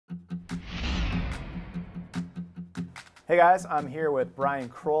Hey guys, I'm here with Brian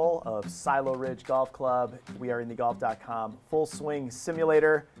Crowell of Silo Ridge Golf Club. We are in the Golf.com Full Swing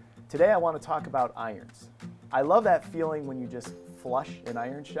Simulator. Today I want to talk about irons. I love that feeling when you just flush an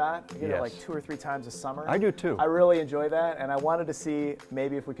iron shot. I get it like 2 or 3 times a summer. I do too. I really enjoy that, and I wanted to see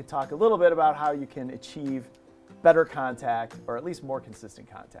maybe if we could talk a little bit about how you can achieve better contact, or at least more consistent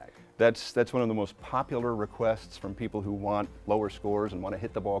contact. That's one of the most popular requests from people who want lower scores and want to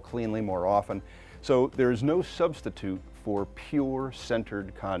hit the ball cleanly more often. So there's no substitute for pure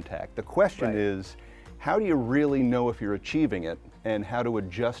centered contact. The question is, how do you really know if you're achieving it and how to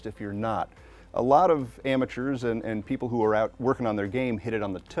adjust if you're not? A lot of amateurs and people who are out working on their game hit it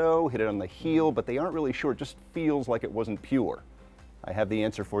on the toe, hit it on the heel, but they aren't really sure. It just feels like it wasn't pure. I have the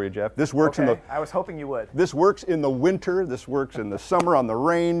answer for you, Jeff. This works in the... I was hoping you would. This works in the winter, this works in the summer on the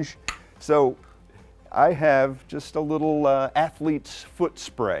range. So I have just a little athlete's foot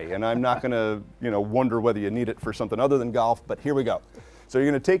spray, and I'm not gonna wonder whether you need it for something other than golf, but here we go. So you're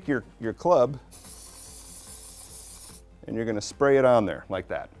gonna take your club and you're gonna spray it on there like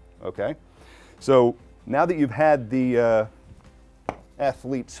that, okay? So now that you've had the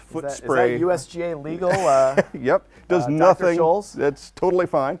athlete's foot spray. Is that USGA legal? Yep, does nothing. Dr. Scholes? That's totally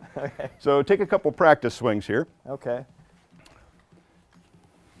fine. Okay. So take a couple practice swings here. Okay.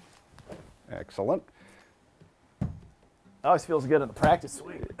 Excellent. Always feels good in the practice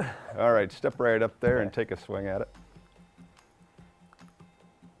swing. All right, step right up there and take a swing at it.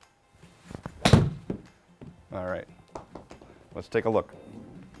 All right, let's take a look.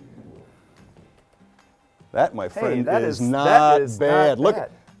 That, my friend, is not bad. Look,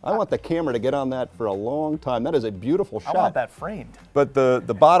 I want the camera to get on that for a long time. That is a beautiful shot. I want that framed. But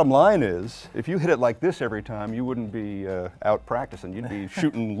the bottom line is, if you hit it like this every time, you wouldn't be out practicing. You'd be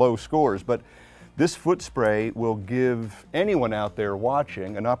shooting low scores. But this foot spray will give anyone out there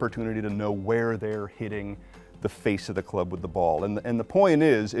watching an opportunity to know where they're hitting the face of the club with the ball. And the point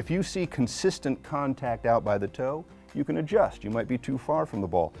is, if you see consistent contact out by the toe, you can adjust. You might be too far from the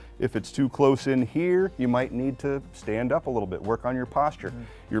ball. If it's too close in here, you might need to stand up a little bit, work on your posture.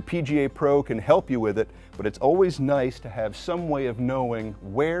 Your PGA Pro can help you with it, but it's always nice to have some way of knowing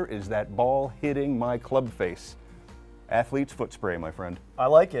where is that ball hitting my club face. Athlete's foot spray, my friend. I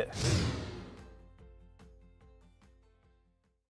like it.